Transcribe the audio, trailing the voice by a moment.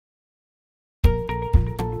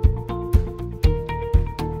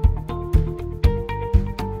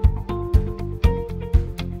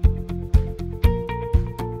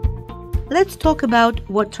let's talk about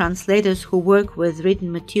what translators who work with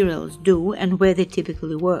written materials do and where they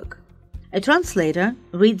typically work. A translator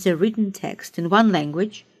reads a written text in one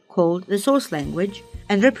language, called the source language,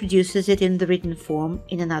 and reproduces it in the written form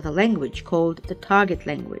in another language, called the target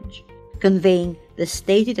language, conveying the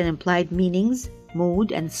stated and implied meanings,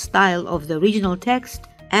 mood, and style of the original text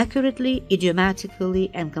accurately, idiomatically,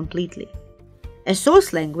 and completely. A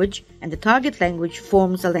source language and the target language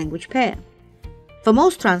forms a language pair. For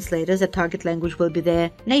most translators, a target language will be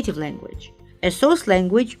their native language. A source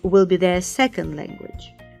language will be their second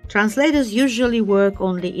language. Translators usually work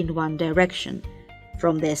only in one direction,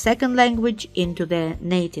 from their second language into their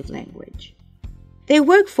native language. They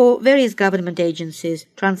work for various government agencies,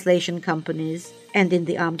 translation companies, and in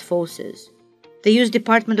the armed forces. The U.S.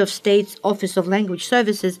 Department of State's Office of Language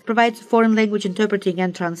Services provides foreign language interpreting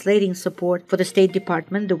and translating support for the State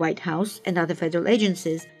Department, the White House, and other federal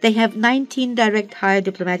agencies. They have 19 direct hire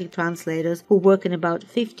diplomatic translators who work in about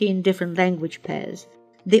 15 different language pairs.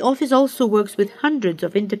 The office also works with hundreds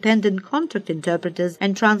of independent contract interpreters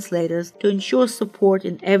and translators to ensure support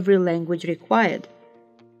in every language required.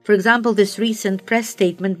 For example, this recent press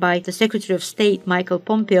statement by the Secretary of State Michael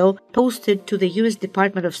Pompeo, posted to the U.S.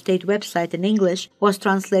 Department of State website in English, was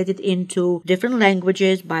translated into different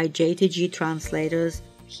languages by JTG translators.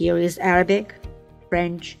 Here is Arabic,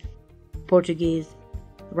 French, Portuguese,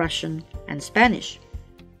 Russian, and Spanish.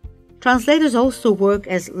 Translators also work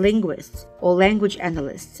as linguists or language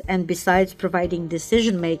analysts, and besides providing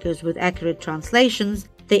decision-makers with accurate translations,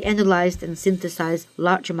 they analyze and synthesize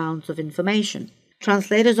large amounts of information.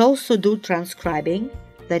 Translators also do transcribing,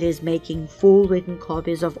 that is, making full written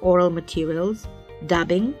copies of oral materials,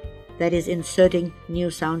 dubbing, that is, inserting new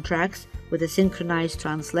soundtracks with a synchronized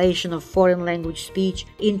translation of foreign language speech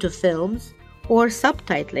into films, or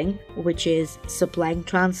subtitling, which is supplying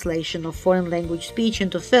translation of foreign language speech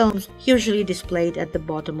into films, usually displayed at the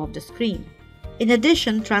bottom of the screen. In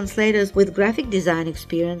addition, translators with graphic design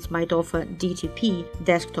experience might offer DTP,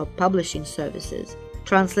 desktop publishing services.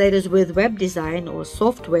 Translators with web design or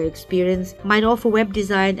software experience might offer web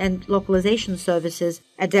design and localization services,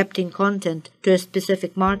 adapting content to a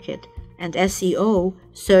specific market, and SEO,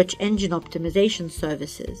 search engine optimization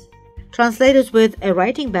services. Translators with a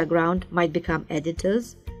writing background might become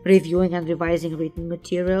editors, reviewing and revising written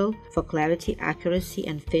material for clarity, accuracy,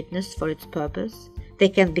 and fitness for its purpose. They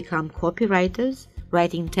can become copywriters,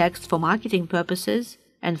 writing text for marketing purposes.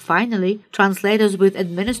 And finally, translators with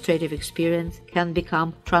administrative experience can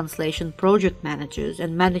become translation project managers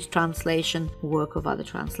and manage translation work of other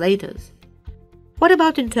translators. What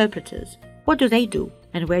about interpreters? What do they do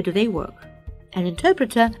and where do they work? An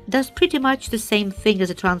interpreter does pretty much the same thing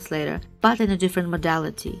as a translator, but in a different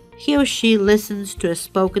modality. He or she listens to a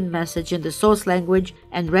spoken message in the source language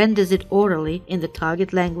and renders it orally in the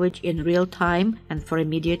target language in real time and for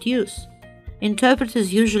immediate use.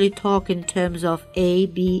 Interpreters usually talk in terms of A,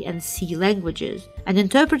 B, and C languages. An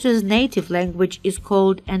interpreter's native language is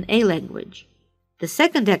called an A language. The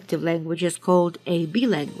second active language is called a B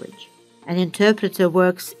language. An interpreter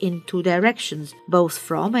works in two directions, both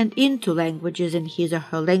from and into languages in his or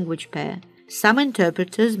her language pair. Some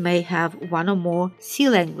interpreters may have one or more C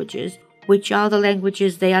languages, which are the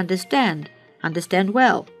languages they understand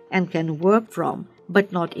well, and can work from,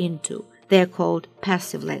 but not into. They are called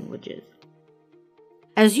passive languages.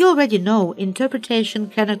 As you already know, interpretation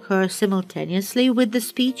can occur simultaneously with the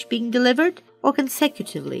speech being delivered or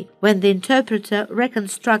consecutively when the interpreter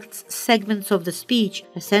reconstructs segments of the speech,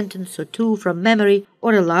 a sentence or two from memory,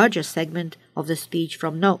 or a larger segment of the speech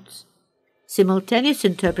from notes. Simultaneous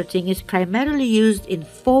interpreting is primarily used in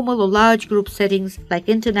formal or large group settings like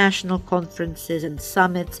international conferences and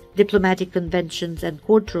summits, diplomatic conventions, and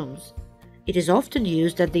courtrooms. It is often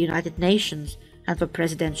used at the United Nations and for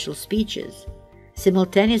presidential speeches.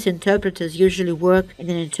 Simultaneous interpreters usually work in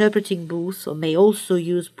an interpreting booth or may also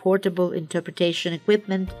use portable interpretation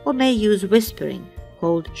equipment or may use whispering,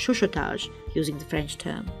 called chuchotage, using the French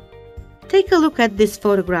term. Take a look at this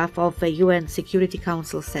photograph of a UN Security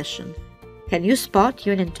Council session. Can you spot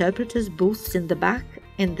UN interpreters' booths in the back,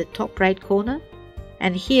 in the top right corner?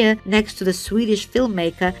 And here, next to the Swedish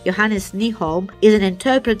filmmaker Johannes Nyholm, is an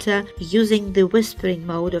interpreter using the whispering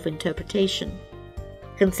mode of interpretation.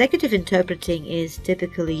 Consecutive interpreting is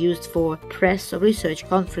typically used for press or research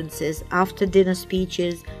conferences, after-dinner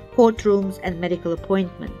speeches, courtrooms, and medical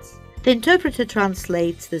appointments. The interpreter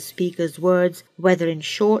translates the speaker's words, whether in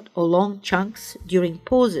short or long chunks, during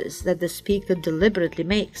pauses that the speaker deliberately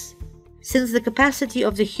makes. Since the capacity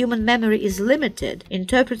of the human memory is limited,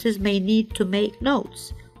 interpreters may need to make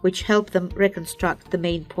notes, which help them reconstruct the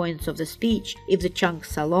main points of the speech if the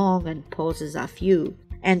chunks are long and pauses are few.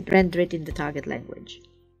 and render it in the target language.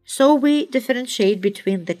 So we differentiate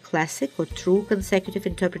between the classic or true consecutive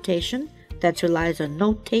interpretation that relies on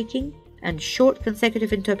note-taking and short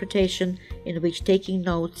consecutive interpretation in which taking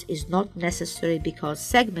notes is not necessary because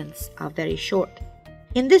segments are very short.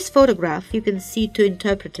 In this photograph, you can see two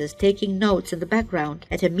interpreters taking notes in the background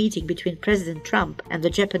at a meeting between President Trump and the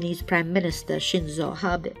Japanese Prime Minister Shinzo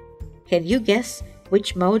Abe. Can you guess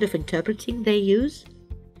which mode of interpreting they use?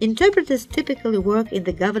 Interpreters typically work in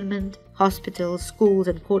the government, hospitals, schools,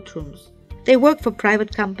 and courtrooms. They work for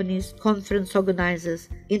private companies, conference organizers,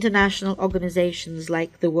 international organizations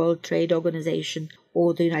like the World Trade Organization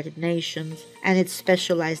or the United Nations, and its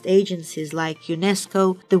specialized agencies like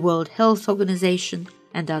UNESCO, the World Health Organization,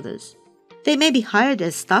 and others. They may be hired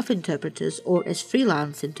as staff interpreters or as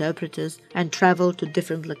freelance interpreters and travel to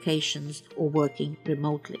different locations or working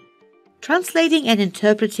remotely. Translating and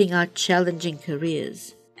interpreting are challenging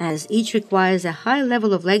careers, as each requires a high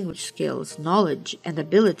level of language skills, knowledge, and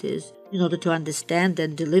abilities in order to understand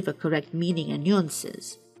and deliver correct meaning and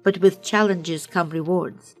nuances. But with challenges come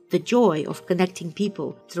rewards, the joy of connecting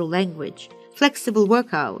people through language, flexible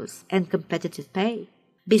work hours, and competitive pay.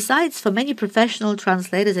 Besides, for many professional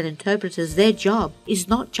translators and interpreters, their job is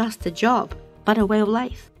not just a job, but a way of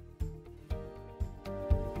life.